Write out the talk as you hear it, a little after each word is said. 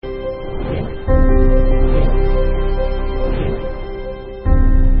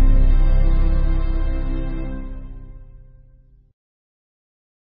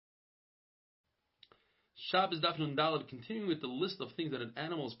Shabbos Daf Nun Daled, continuing with the list of things that an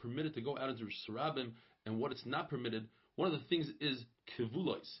animal is permitted to go out into Sarabim and what it's not permitted. One of the things is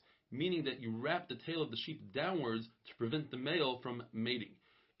kivulois, meaning that you wrap the tail of the sheep downwards to prevent the male from mating.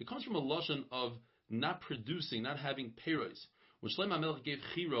 It comes from a lashon of not producing, not having peiros. When Shlomo HaMelech gave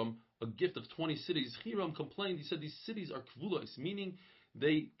Hiram a gift of 20 cities, Hiram complained. He said these cities are kivulois, meaning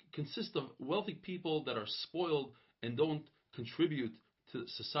they consist of wealthy people that are spoiled and don't contribute to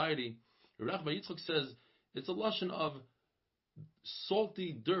society. Rav Yitzchak says it's a lashon of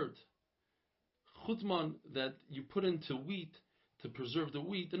salty dirt, chutman, that you put into wheat to preserve the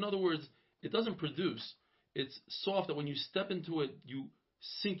wheat. In other words, it doesn't produce. It's soft that when you step into it, you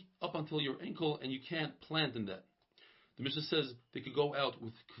sink up until your ankle and you can't plant in that. The Mishnah says they could go out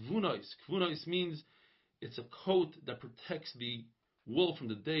with kvunais. Kvunais means it's a coat that protects the wool from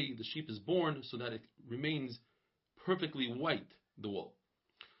the day the sheep is born so that it remains perfectly white, the wool.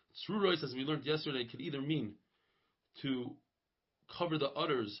 Tzrurois, as we learned yesterday, could either mean to cover the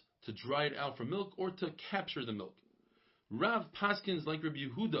udders to dry it out for milk or to capture the milk. Rav Paskins, like Rabbi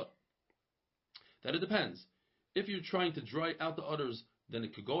Yehuda, that it depends. If you're trying to dry out the udders, then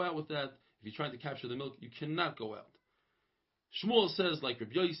it could go out with that. If you're trying to capture the milk, you cannot go out. Shmuel says, like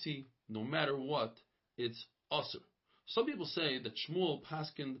Rabbi Yossi, no matter what, it's usr. Some people say that Shmuel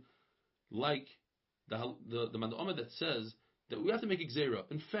Paskin, like the Manda'amah that says that we have to make Xera.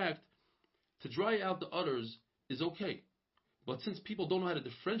 In fact, to dry out the udders is okay. But since people don't know how to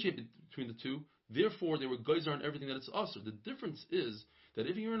differentiate between the two, therefore they were geyser on everything that it's usr. The difference is that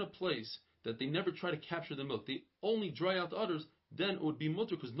if you're in a place that they never try to capture the milk, they only dry out the udders, then it would be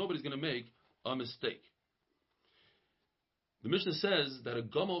mutter because nobody's going to make a mistake. The Mishnah says that a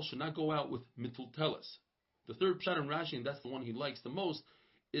gamal should not go out with mitulteles. The third pshat in Rashi, and that's the one he likes the most,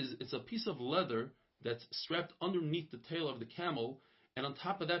 is it's a piece of leather that's strapped underneath the tail of the camel, and on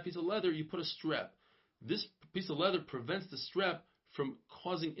top of that piece of leather you put a strap. This piece of leather prevents the strap from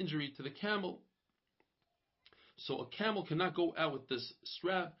causing injury to the camel. So a camel cannot go out with this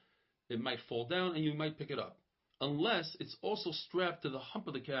strap. It might fall down and you might pick it up. Unless it's also strapped to the hump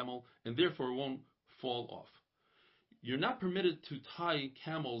of the camel and therefore it won't fall off. You're not permitted to tie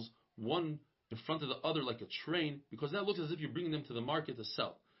camels one in front of the other like a train, because that looks as if you're bringing them to the market to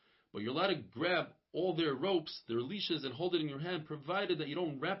sell. But you're allowed to grab all their ropes, their leashes, and hold it in your hand, provided that you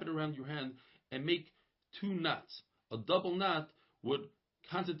don't wrap it around your hand and make two knots. A double knot would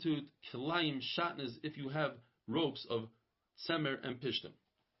constitute kilayim shatnez if you have ropes of tzemer and pishtim.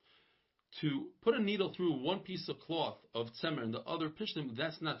 To put a needle through one piece of cloth of tzemer and the other pishtim,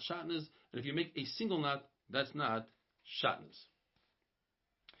 that's not shatnez. And if you make a single knot, that's not shatnez.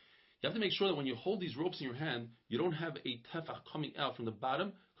 You have to make sure that when you hold these ropes in your hand, you don't have a tefach coming out from the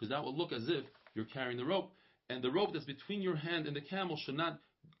bottom, because that will look as if you're carrying the rope. And the rope that's between your hand and the camel should not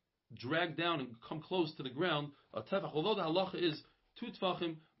drag down and come close to the ground, a tefach. Although the halacha is 2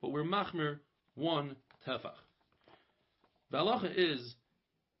 tefachim, but we're machmer 1 tefach. The halacha is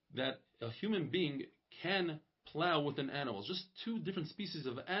that a human being can plow with an animal. It's just two different species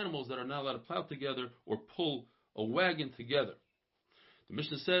of animals that are not allowed to plow together or pull a wagon together. The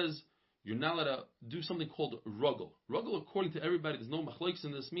Mishnah says you're not allowed to do something called ruggle. Ruggle, according to everybody, there's no machlokes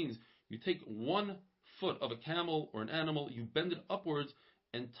in this, means you take 1 foot of a camel or an animal, you bend it upwards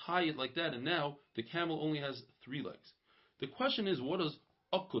and tie it like that, and now the camel only has 3 legs. The question is, what does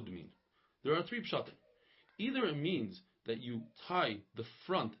akud mean? There are 3 pshatim. Either it means that you tie the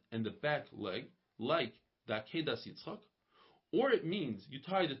front and the back leg, like the Akedas Yitzchak, or it means you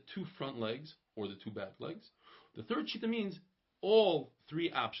tie the 2 front legs or the 2 back legs. The third shita means all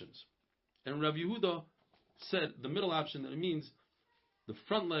 3 options. And Rav Yehuda said the middle option, that it means the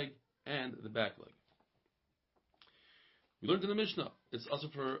front leg and the back leg. We learned in the Mishnah, it's also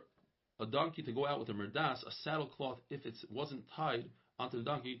for a donkey to go out with a merdas, a saddle cloth, if it wasn't tied onto the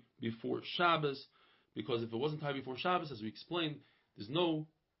donkey before Shabbos, because if it wasn't tied before Shabbos, as we explained, there's no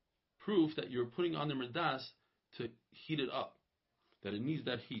proof that you're putting on the merdas to heat it up, that it needs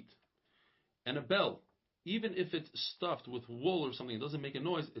that heat. And a bell, even if it's stuffed with wool or something, it doesn't make a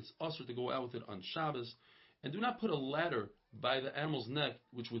noise, it's usher to go out with it on Shabbos. And do not put a ladder by the animal's neck,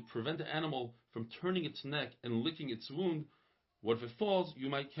 which would prevent the animal from turning its neck and licking its wound. What if it falls? You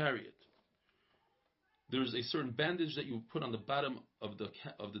might carry it. There's a certain bandage that you put on the bottom of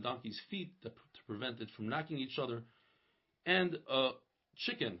the donkey's feet to prevent it from knocking each other. And a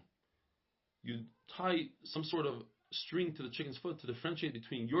chicken, you tie some sort of string to the chicken's foot to differentiate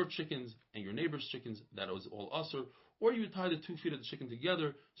between your chickens and your neighbor's chickens. That is all usher. Or you tie the 2 feet of the chicken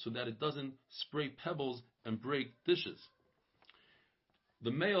together so that it doesn't spray pebbles and break dishes.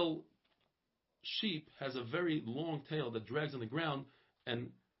 The male sheep has a very long tail that drags on the ground, and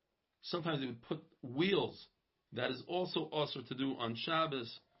Sometimes they would put wheels. That is also also to do on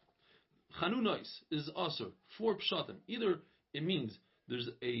Shabbos. Chanunois is also 4 pshatim. Either it means there's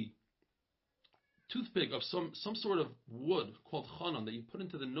a toothpick of some sort of wood called chanon that you put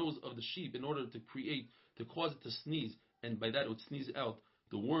into the nose of the sheep in order to cause it to sneeze, and by that it would sneeze out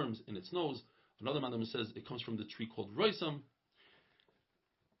the worms in its nose. Another mandam says it comes from the tree called roisam.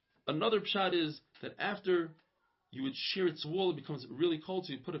 Another pshat is that after you would shear its wool, it becomes really cold,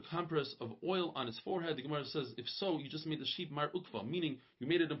 so you put a compress of oil on its forehead. The Gemara says, if so, you just made the sheep mar ukva, meaning you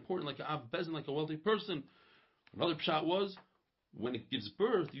made it important like a av bezin, like a wealthy person. Another pshat was, when it gives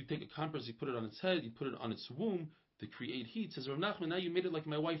birth, you take a compress, you put it on its head, you put it on its womb to create heat. Says Rav Nachman, now you made it like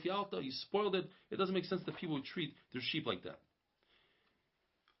my wife Yalta, you spoiled it. It doesn't make sense that people would treat their sheep like that.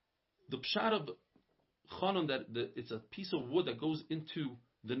 The pshat of chanon, that it's a piece of wood that goes into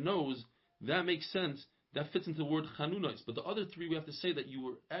the nose, that makes sense. That fits into the word chanunos. But the other 3, we have to say that you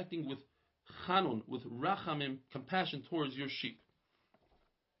were acting with chanun, with rachamim, compassion towards your sheep.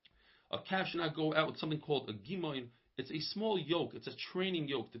 A calf should not go out with something called a gimoin. It's a small yoke. It's a training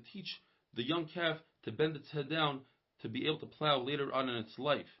yoke to teach the young calf to bend its head down to be able to plow later on in its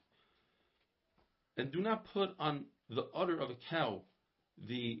life. And do not put on the udder of a cow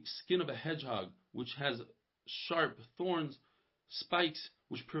the skin of a hedgehog, which has sharp thorns, spikes,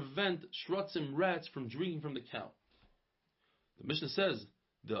 which prevent shrutzim, rats, from drinking from the cow. The Mishnah says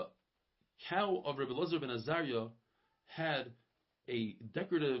the cow of Rabbi Elazar ben Azariah had a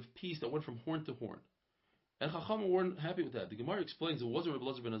decorative piece that went from horn to horn. And Chacham weren't happy with that. The Gemara explains it wasn't Rabbi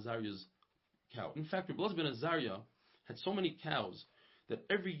Elazar ben Azariah's cow. In fact, Rabbi Elazar ben Azariah had so many cows that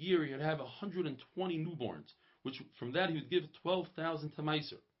every year he would have 120 newborns, which from that he would give 12,000 to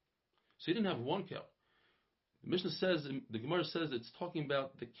Meiser. So he didn't have one cow. The Mishnah says, the Gemara says it's talking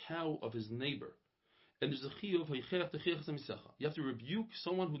about the cow of his neighbor. And there's a chiyuv, you have to rebuke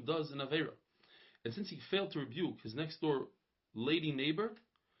someone who does an avera. And since he failed to rebuke his next door lady neighbor,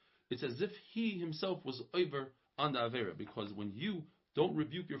 it's as if he himself was over on the avera. Because when you don't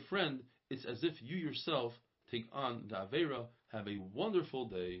rebuke your friend, it's as if you yourself take on the avera. Have a wonderful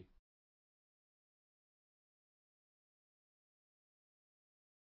day.